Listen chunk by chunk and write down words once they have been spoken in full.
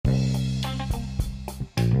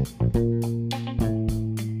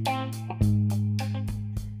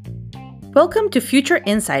Welcome to Future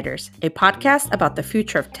Insiders, a podcast about the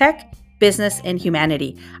future of tech, business, and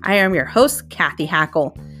humanity. I am your host, Kathy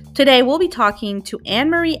Hackle. Today, we'll be talking to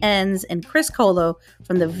Anne-Marie Enns and Chris Colo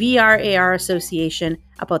from the VR/AR Association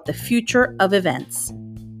about the future of events.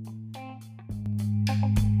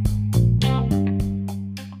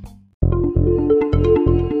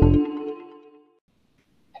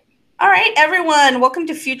 All right, everyone, welcome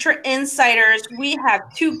to Future Insiders. We have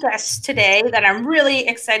two guests today that I'm really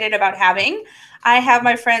excited about having. I have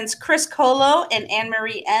my friends Chris Colo and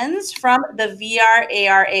Anne-Marie Enns from the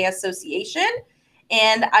VR/AR Association,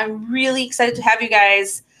 and I'm really excited to have you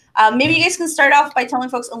guys. Maybe you guys can start off by telling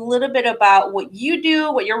folks a little bit about what you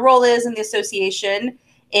do, what your role is in the association,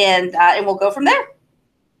 and we'll go from there.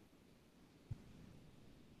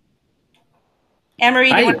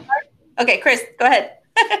 Anne-Marie, do you want to start? Okay, Chris, go ahead.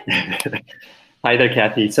 Hi there,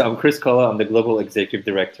 Kathy. So I'm Chris Colo. I'm the Global Executive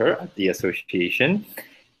Director at the association.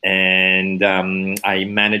 And I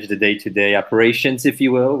manage the day-to-day operations, if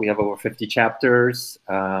you will. We have over 50 chapters.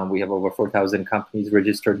 We have over 4,000 companies,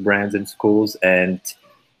 registered brands and schools, and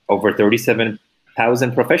over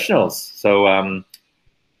 37,000 professionals. So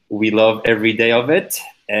we love every day of it.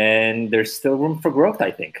 And there's still room for growth,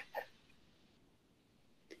 I think.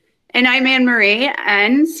 And I'm Anne-Marie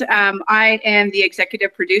Enns. I am the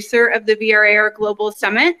executive producer of the VR/AR Global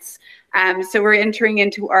Summits. So we're entering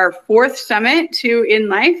into our fourth summit, two in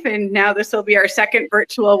life, and now this will be our second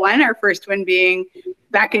virtual one, our first one being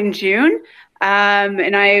back in June.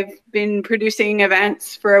 And I've been producing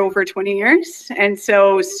events for over 20 years. And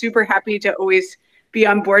so super happy to always be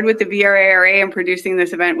on board with the VR/ARA and producing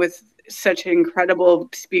this event with such incredible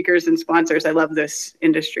speakers and sponsors. I love this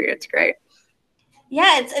industry. It's great.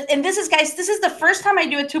 Yeah, and this is, guys, this is the first time I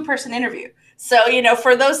do a two-person interview. So,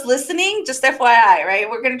 for those listening, just FYI, right?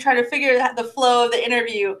 We're going to try to figure out the flow of the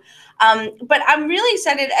interview. But I'm really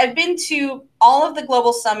excited. I've been to all of the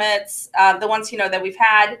global summits, the ones, that we've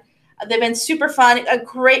had. They've been super fun, a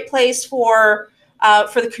great place for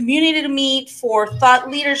the community to meet, for thought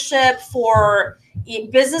leadership, for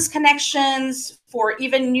business connections, for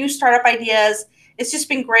even new startup ideas. It's just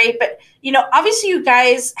been great. But, obviously you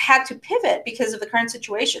guys had to pivot because of the current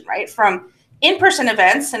situation, right? From in-person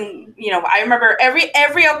events. And, I remember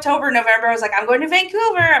every October, November, I was like, I'm going to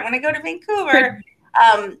Vancouver. I'm going to go to Vancouver.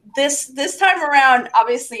 This time around,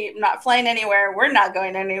 obviously I'm not flying anywhere. We're not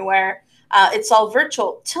going anywhere. It's all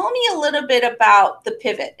virtual. Tell me a little bit about the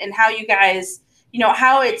pivot and how you guys,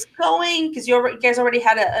 how it's going, because you guys already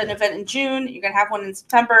had an event in June. You're going to have one in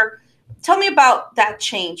September. Tell me about that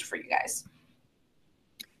change for you guys.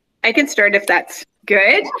 I can start if that's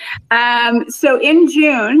good. So in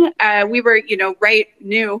June, we were, right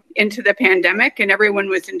new into the pandemic, and everyone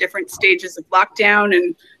was in different stages of lockdown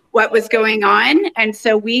and what was going on. And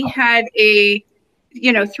so we had a,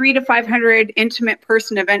 300 to 500 intimate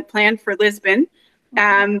person event planned for Lisbon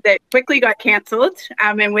that quickly got canceled.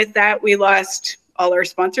 And with that, we lost all our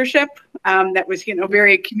sponsorship that was,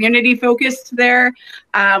 very community focused there.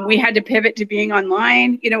 We had to pivot to being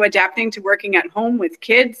online, adapting to working at home with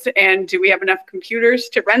kids. And do we have enough computers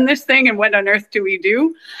to run this thing? And what on earth do we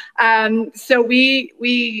do? So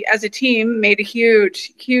we as a team made a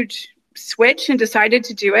huge switch and decided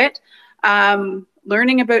to do it.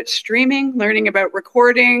 Learning about streaming, learning about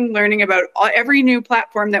recording, learning about every new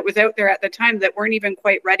platform that was out there at the time that weren't even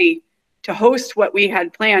quite ready to host what we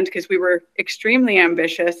had planned because we were extremely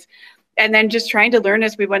ambitious, and then just trying to learn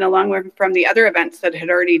as we went along from the other events that had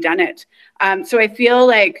already done it. So I feel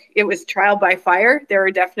like it was trial by fire. There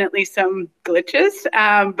were definitely some glitches,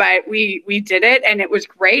 but we did it and it was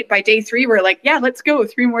great. By day 3, we're like, yeah, let's go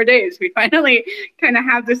 3 more days. We finally kind of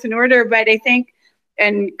have this in order. But I think,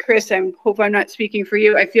 and Chris, I hope I'm not speaking for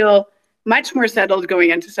you, I feel much more settled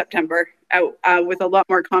going into September with a lot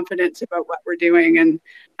more confidence about what we're doing, and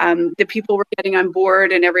the people we're getting on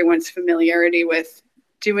board and everyone's familiarity with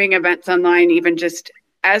doing events online, even just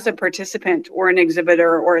as a participant or an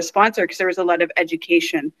exhibitor or a sponsor, because there was a lot of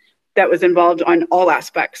education that was involved on all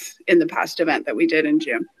aspects in the past event that we did in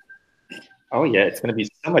June. Oh yeah, it's going to be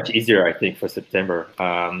so much easier, I think, for September.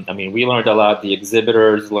 We learned a lot. The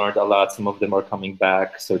exhibitors learned a lot. Some of them are coming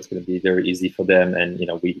back, so it's going to be very easy for them. And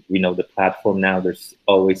we know the platform now. There's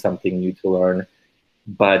always something new to learn.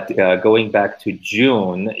 But going back to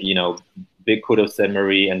June, big kudos to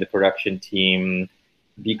Anne-Marie and the production team,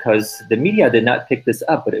 because the media did not pick this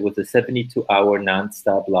up, but it was a 72-hour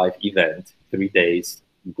nonstop live event, 3 days,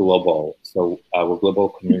 global. So our global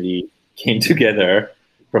community came together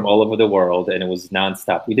from all over the world, and it was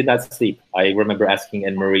nonstop. We did not sleep. I remember asking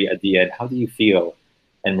Anne-Marie at the end, how do you feel?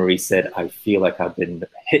 And Marie said, I feel like I've been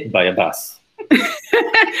hit by a bus.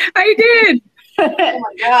 I did. Oh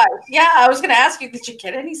my gosh. Yeah, I was going to ask you, did you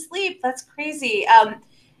get any sleep? That's crazy.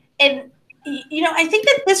 And, you know, I think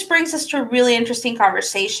that this brings us to a really interesting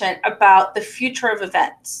conversation about the future of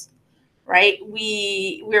events, right?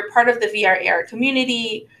 We're part of the VR AR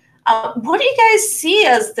community. What do you guys see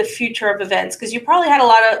as the future of events? Because you probably had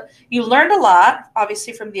you learned a lot,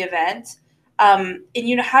 obviously, from the event. And,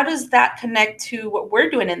 you know, how does that connect to what we're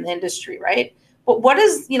doing in the industry, right? But what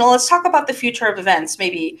is, you know, let's talk about the future of events,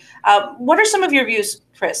 maybe. What are some of your views,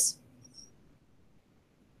 Chris?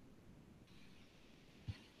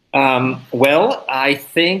 Well, I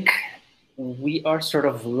think we are sort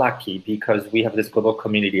of lucky because we have this global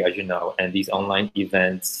community, as you know, and these online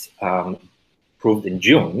events proved in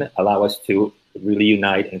June allow us to really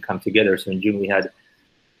unite and come together. So in June, we had,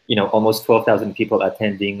 you know, almost 12,000 people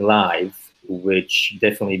attending live, which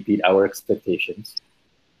definitely beat our expectations.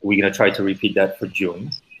 We're going to try to repeat that for June,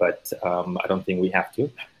 but I don't think we have to,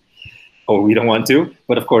 or we don't want to.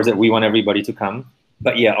 But of course, we want everybody to come.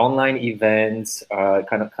 But yeah, online events are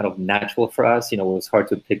kind of natural for us. You know, it was hard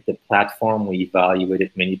to pick the platform. We evaluated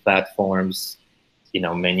many platforms. You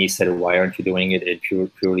know, many said, why aren't you doing it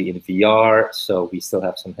purely in VR? So we still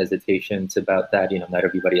have some hesitations about that. You know, not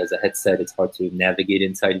everybody has a headset. It's hard to navigate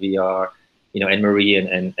inside VR. You know, Anne-Marie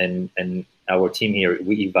and our team here,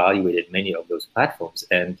 we evaluated many of those platforms.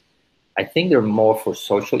 And I think they're more for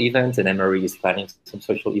social events, and Anne-Marie is planning some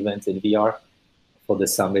social events in VR for the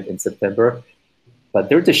summit in September. But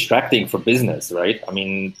they're distracting for business, right? I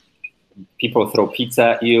mean, people throw pizza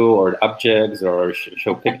at you or objects or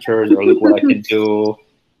show pictures or look what I can do.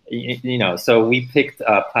 You know, so we picked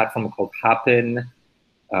a platform called Hopin.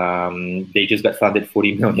 They just got funded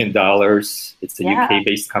 $40 million. It's a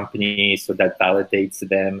UK-based company, so that validates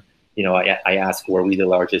them. You know, I asked, were we the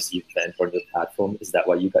largest event on the platform? Is that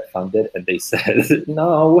why you got funded? And they said,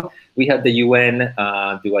 no, we had the UN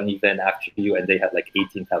do an event after you, and they had like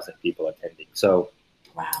 18,000 people attending. So,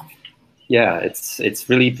 wow. Yeah, it's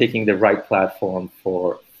really picking the right platform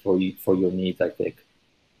for your needs, I think.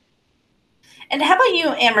 And how about you,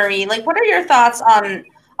 Anne-Marie? Like, what are your thoughts on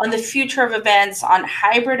the future of events, on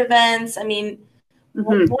hybrid events? I mean,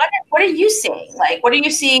 what are you seeing? Like, what are you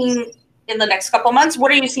seeing in the next couple of months? What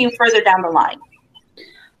are you seeing further down the line?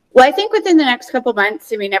 Well, I think within the next couple of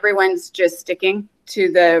months, I mean, everyone's just sticking to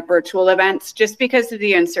the virtual events just because of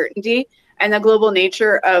the uncertainty and the global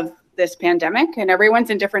nature of this pandemic, and everyone's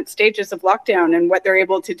in different stages of lockdown and what they're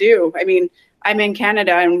able to do. I mean, I'm in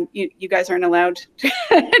Canada, and you guys aren't allowed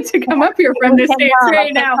to come up here from the States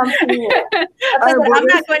right now. I'm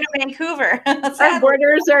not going to Vancouver. Our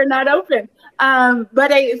borders are not open.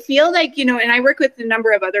 But I feel like, you know, and I work with a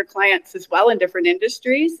number of other clients as well in different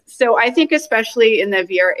industries. So I think especially in the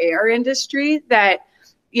VR AR industry that,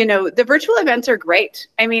 you know, the virtual events are great.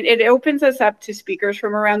 I mean, it opens us up to speakers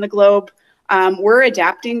from around the globe. We're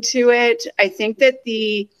adapting to it. I think that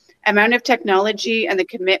the amount of technology and the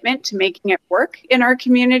commitment to making it work in our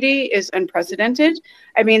community is unprecedented.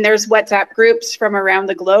 I mean, there's WhatsApp groups from around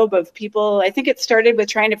the globe of people. I think it started with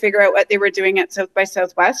trying to figure out what they were doing at South by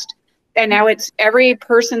Southwest. And now it's every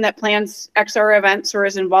person that plans XR events or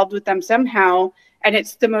is involved with them somehow. And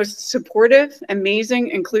it's the most supportive, amazing,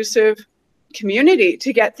 inclusive community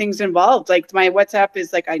to get things involved. Like my WhatsApp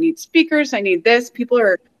is like, I need speakers, I need this. People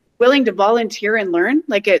are willing to volunteer and learn.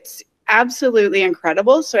 Like it's absolutely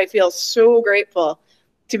incredible. So I feel so grateful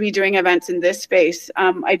to be doing events in this space.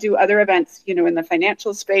 I do other events, you know, in the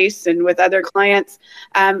financial space and with other clients.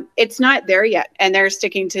 It's not there yet. And they're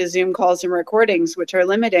sticking to Zoom calls and recordings, which are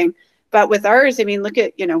limiting. But with ours, I mean, look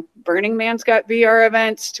at, you know, Burning Man's got VR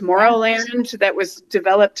events. Tomorrowland, that was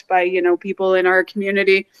developed by, you know, people in our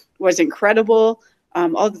community, was incredible.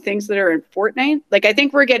 All the things that are in Fortnite. Like, I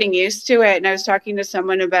think we're getting used to it. And I was talking to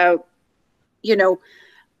someone about, you know,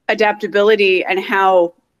 adaptability and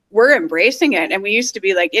how we're embracing it. And we used to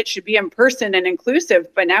be like, it should be in person and inclusive.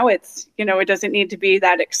 But now it's, you know, it doesn't need to be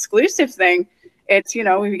that exclusive thing. It's, you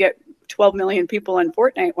know, we get 12 million people in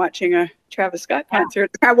Fortnite watching a Travis Scott concert,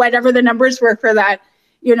 or whatever the numbers were for that.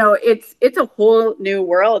 You know, it's a whole new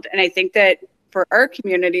world. And I think that for our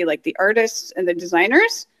community, like the artists and the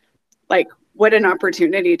designers, like what an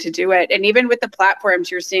opportunity to do it. And even with the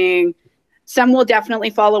platforms, you're seeing some will definitely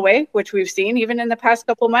fall away, which we've seen even in the past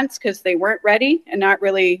couple months because they weren't ready and not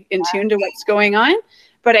really in tune to what's going on.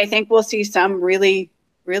 But I think we'll see some really,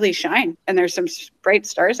 really shine. And there's some bright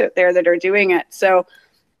stars out there that are doing it. So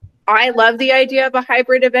I love the idea of a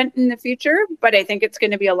hybrid event in the future, but I think it's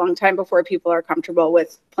going to be a long time before people are comfortable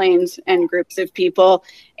with planes and groups of people.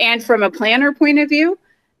 And from a planner point of view,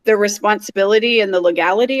 the responsibility and the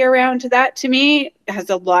legality around that, to me, has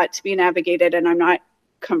a lot to be navigated, and I'm not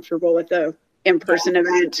comfortable with the in-person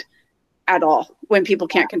event at all when people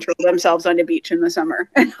can't control themselves on the beach in the summer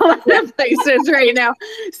in a lot of places right now.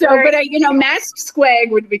 So, but you know, masked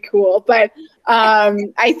swag would be cool, but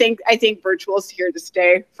I think virtual is here to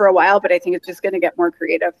stay for a while, but I think it's just going to get more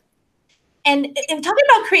creative. And talking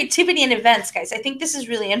about creativity and events, guys, I think this is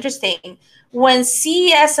really interesting. When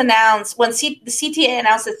CES announced, the CTA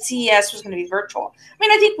announced that CES was going to be virtual, I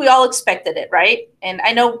mean, I think we all expected it, right? And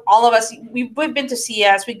I know all of us, we've been to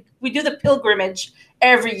CES. We do the pilgrimage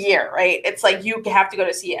every year, right? It's like you have to go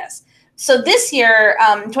to CES. So this year,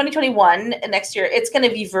 2021, and next year, it's going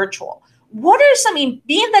to be virtual. What are some,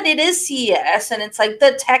 being that it is CES and it's like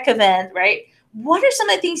the tech event, right? What are some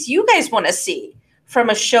of the things you guys want to see from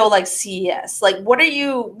a show like CES? Like, what do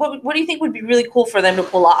you think would be really cool for them to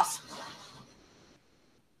pull off?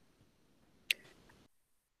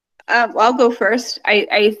 I'll go first.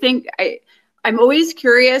 I think I'm always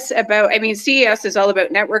curious about, I mean, CES is all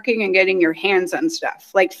about networking and getting your hands on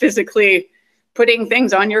stuff, like physically putting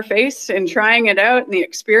things on your face and trying it out and the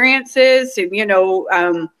experiences. And, you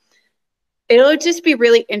know, it'll just be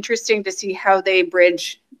really interesting to see how they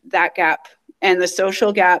bridge that gap and the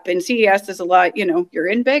social gap. And CES is a lot, you know, you're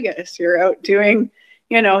in Vegas, you're out doing,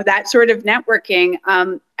 you know, that sort of networking.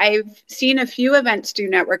 I've seen a few events do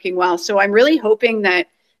networking well. So I'm really hoping that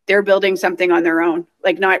they're building something on their own,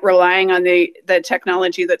 like not relying on the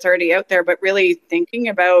technology that's already out there, but really thinking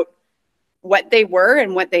about what they were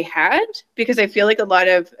and what they had, because I feel like a lot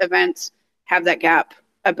of events have that gap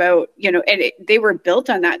about, you know, and they were built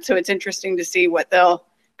on that. So it's interesting to see what they'll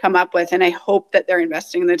come up with. And I hope that they're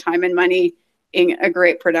investing the time and money in a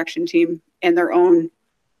great production team and their own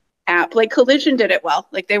app. Like Collision did it well.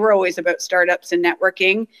 Like they were always about startups and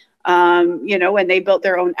networking, you know, and they built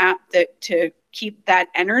their own app to keep that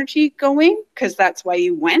energy going, because that's why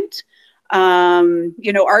you went.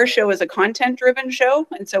 You know, our show is a content-driven show,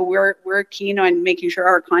 and so we're keen on making sure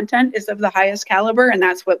our content is of the highest caliber, and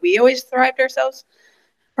that's what we always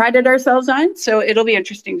prided ourselves on. So it'll be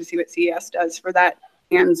interesting to see what CES does for that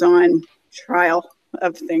hands-on trial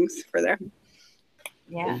of things for there.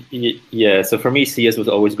 Yeah. Yeah. So for me, CES was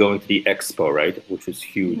always going to the expo, right, which was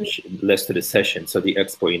huge, less to the session. So the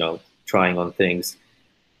expo, you know, trying on things.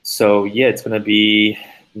 So yeah, it's gonna be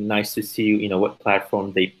nice to see, you know, what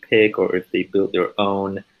platform they pick or if they build their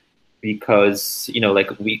own, because, you know, like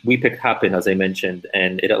we picked Happen, as I mentioned,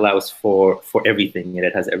 and it allows for everything, and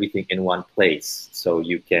it has everything in one place. So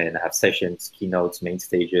you can have sessions, keynotes, main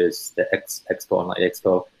stages, the expo, online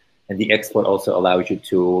expo, and the expo also allows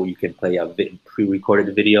you can play a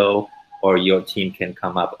pre-recorded video, or your team can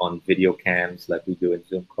come up on video cams like we do in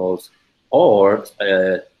Zoom calls, or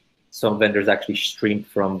some vendors actually stream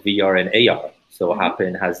from VR and AR. So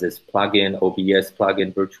Happen has this plugin, OBS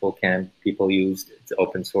plugin, virtual cam people use. It's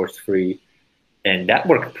open source, free, and that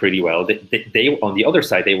worked pretty well. They on the other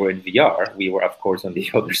side, they were in VR. We were, of course, on the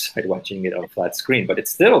other side watching it on flat screen, but it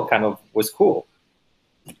still kind of was cool.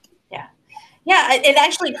 Yeah, and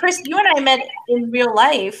actually, Chris, you and I met in real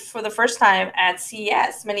life for the first time at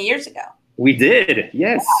CES many years ago. We did,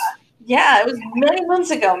 yes. Yeah, it was many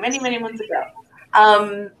months ago.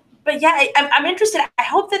 But yeah, I'm interested. I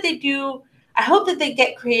hope that they do. I hope that they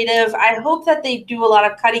get creative. I hope that they do a lot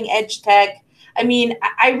of cutting edge tech. I mean,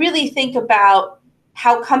 I really think about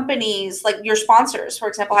how companies like your sponsors, for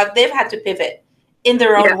example, they've had to pivot in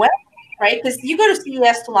their own way, right? Because you go to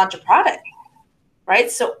CES to launch a product,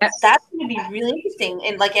 right? So that's going to be really interesting.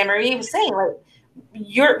 And like Anne-Marie was saying, like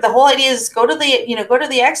the whole idea is go to the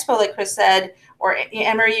expo, like Chris said, or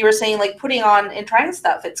Anne-Marie, you were saying, like putting on and trying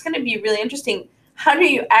stuff. It's going to be really interesting. How do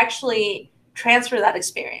you actually transfer that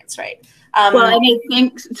experience, right? Well, and I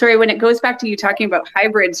think, sorry, when it goes back to you talking about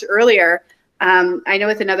hybrids earlier, I know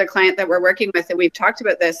with another client that we're working with, and we've talked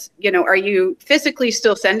about this, you know, are you physically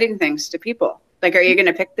still sending things to people? Like, are you going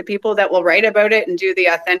to pick the people that will write about it and do the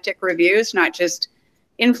authentic reviews, not just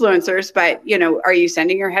influencers, but, you know, are you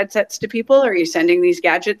sending your headsets to people? Are you sending these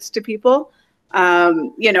gadgets to people?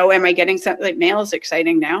 You know, am I getting something like mail is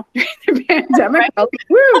exciting now during the pandemic?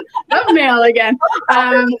 Woo, love mail again.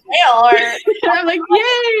 I'm like,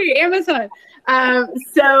 yay, Amazon.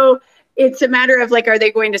 So it's a matter of like, are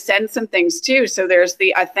they going to send some things too? So there's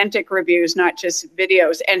the authentic reviews, not just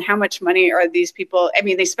videos. And how much money are these people? I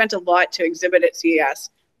mean, they spent a lot to exhibit at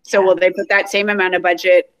CES. So will they put that same amount of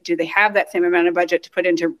budget? Do they have that same amount of budget to put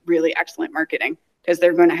into really excellent marketing? Because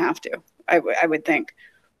they're going to have to, I would think.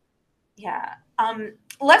 Yeah.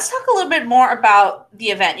 Let's talk a little bit more about the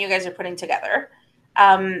event you guys are putting together.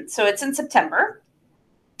 So it's in September.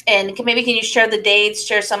 And can you share the dates,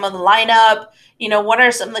 share some of the lineup? What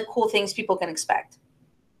are some of the cool things people can expect?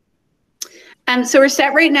 So we're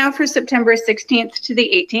set right now for September 16th to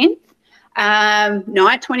the 18th.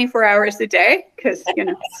 Not 24 hours a day, because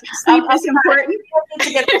sleep is important.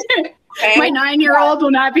 Okay. My 9-year-old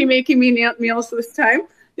will not be making me meals this time.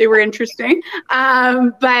 They were interesting.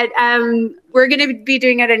 But we're going to be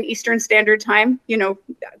doing it at an Eastern Standard Time,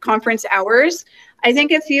 conference hours. I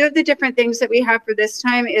think a few of the different things that we have for this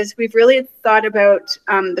time is we've really thought about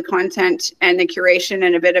the content and the curation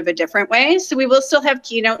in a bit of a different way. So we will still have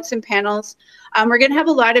keynotes and panels. We're going to have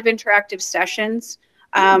a lot of interactive sessions.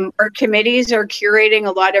 Our committees are curating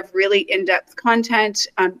a lot of really in-depth content.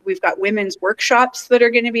 We've got women's workshops that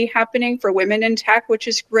are going to be happening for women in tech, which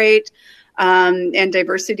is great, and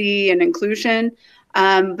diversity and inclusion.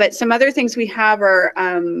 But some other things we have are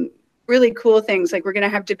really cool things, like we're going to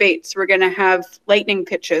have debates. We're going to have lightning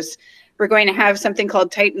pitches. We're going to have something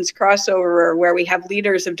called Titans Crossover, where we have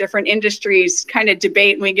leaders of different industries kind of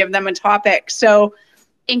debate and we give them a topic. So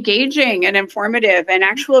engaging and informative and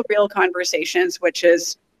actual real conversations, which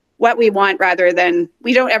is what we want, rather than,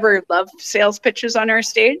 we don't ever love sales pitches on our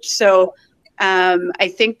stage. So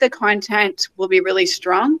I think the content will be really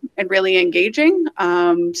strong and really engaging,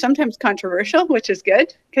 sometimes controversial, which is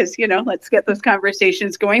good, because, let's get those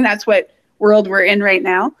conversations going. That's what world we're in right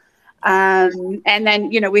now. And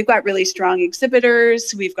then, we've got really strong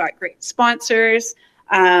exhibitors. We've got great sponsors.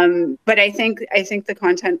 But I think the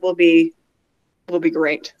content will be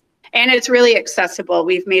great. And it's really accessible.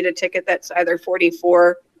 We've made a ticket that's either $44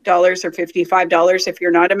 or $55 if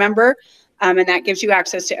you're not a member. And that gives you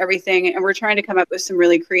access to everything. And we're trying to come up with some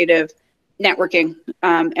really creative networking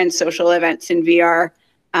and social events in VR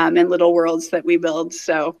and little worlds that we build.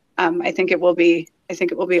 So I think it will be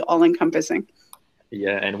all encompassing.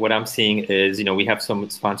 Yeah, and what I'm seeing is, we have some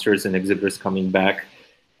sponsors and exhibitors coming back.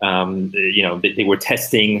 They were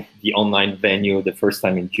testing the online venue the first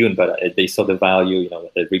time in June, but they saw the value.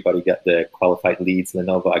 Everybody got the qualified leads.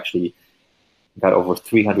 Lenovo actually got over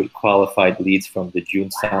 300 qualified leads from the June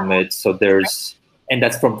summit. So and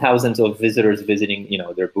that's from thousands of visitors visiting,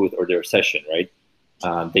 their booth or their session, right?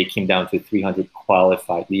 They came down to 300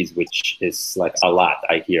 qualified leads, which is like a lot,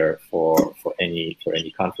 I hear, for any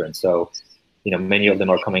conference. So, many of them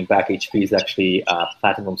are coming back. HP is actually a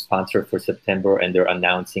platinum sponsor for September, and they're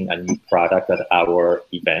announcing a new product at our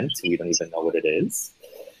event. We don't even know what it is,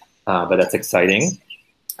 but that's exciting.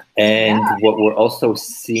 And what we're also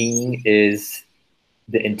seeing is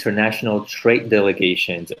the international trade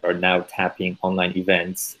delegations are now tapping online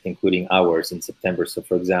events, including ours, in September. So,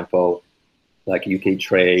 for example, like UK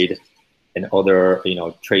Trade and other,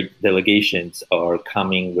 trade delegations are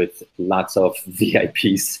coming with lots of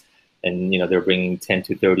VIPs, and they're bringing 10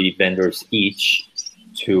 to 30 vendors each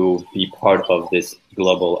to be part of this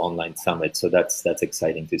global online summit. So that's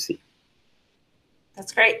exciting to see.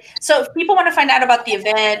 That's great. So if people want to find out about the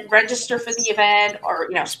event, register for the event, or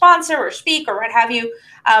sponsor or speak or what have you,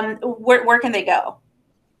 where can they go?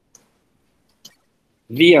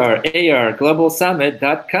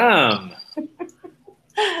 VRARGlobalSummit.com.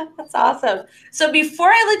 That's awesome. So before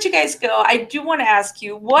I let you guys go, I do want to ask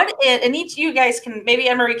you and each of you guys can, maybe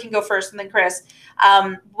Anne-Marie can go first and then Chris,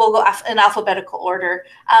 we'll go in alphabetical order.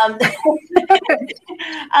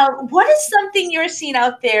 What is something you're seeing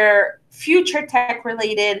out there, future tech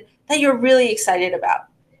related, that you're really excited about?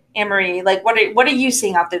 Anne-Marie, like what are you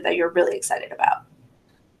seeing out there that you're really excited about?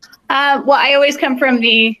 Well, I always come from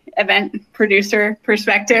the event producer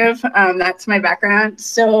perspective. That's my background.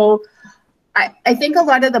 So I think a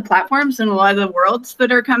lot of the platforms and a lot of the worlds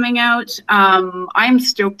that are coming out, I'm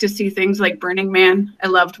stoked to see things like Burning Man. I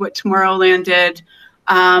loved what Tomorrowland did.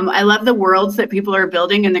 I love the worlds that people are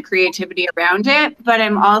building and the creativity around it. But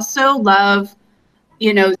I'm also love,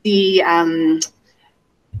 the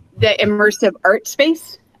immersive art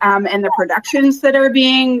space and the productions that are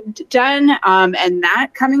being done, and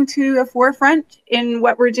that coming to a forefront in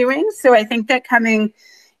what we're doing. So I think that coming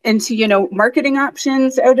into marketing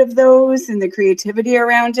options out of those and the creativity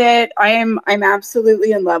around it, I'm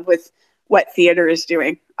absolutely in love with what theater is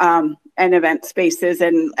doing, and event spaces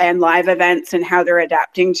and live events and how they're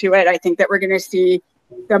adapting to it. I think that we're going to see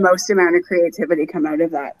the most amount of creativity come out of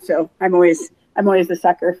that. So I'm always a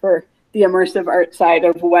sucker for the immersive art side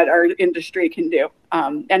of what our industry can do,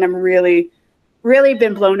 and I'm really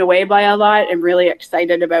been blown away by a lot. I'm really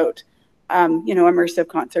excited about immersive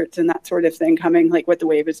concerts and that sort of thing coming. Like what the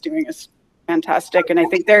Wave is doing is fantastic. And I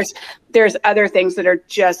think there's other things that are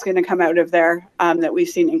just going to come out of there that we've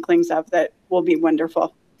seen inklings of that will be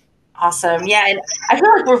wonderful. Awesome. Yeah. And I feel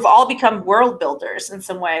like we've all become world builders in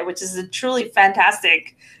some way, which is a truly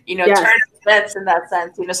fantastic, turn of that's in that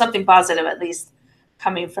sense, something positive at least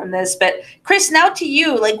coming from this. But Chris, now to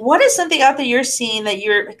you, like, what is something out there you're seeing that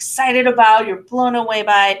you're excited about, you're blown away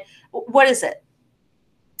by? What is it?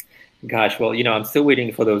 Gosh, well, I'm still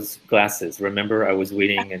waiting for those glasses. Remember, I was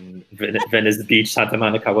waiting in Venice Beach, Santa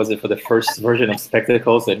Monica, was it, for the first version of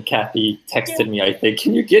spectacles? And Kathy texted me, I think,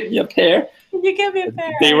 can you get me a pair? Can you give me a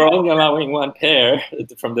pair? They were only allowing one pair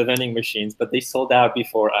from the vending machines, but they sold out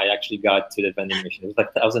before I actually got to the vending machine. It was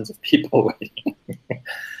like thousands of people waiting.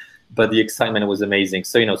 But the excitement was amazing.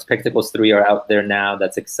 So, Spectacles 3 are out there now.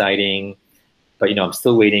 That's exciting. But, I'm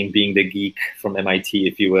still waiting, being the geek from MIT,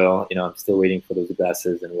 if you will. I'm still waiting for those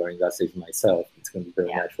glasses and wearing glasses myself. It's going to be a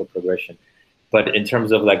very natural progression. But in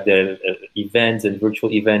terms of like the events and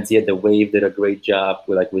virtual events, yeah, the Wave did a great job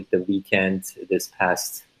with the weekend, this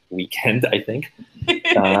past weekend, I think.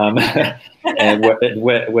 And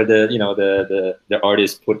where the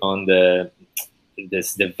artist put on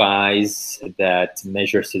this device that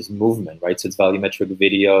measures his movement, right? So it's volumetric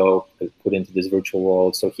video put into this virtual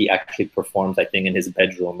world. So he actually performs, I think, in his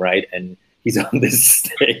bedroom, right? And he's on this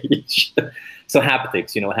stage. So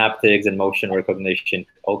haptics, haptics and motion recognition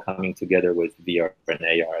all coming together with VR and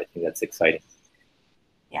AR. I think that's exciting.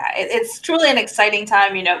 Yeah, it's truly an exciting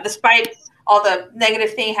time, despite all the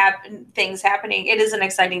negative things happening. It is an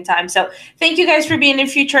exciting time. So thank you guys for being in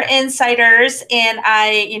Future Insiders. And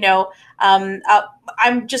I'm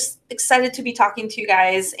just excited to be talking to you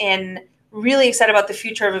guys and really excited about the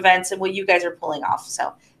future of events and what you guys are pulling off.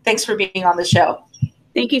 So thanks for being on the show.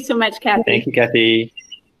 Thank you so much, Kathy. Thank you, Kathy.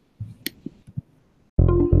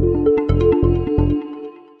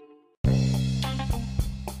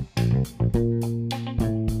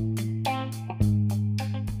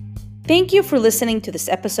 Thank you for listening to this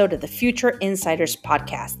episode of the Future Insiders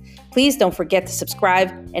podcast. Please don't forget to subscribe,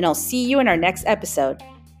 and I'll see you in our next episode.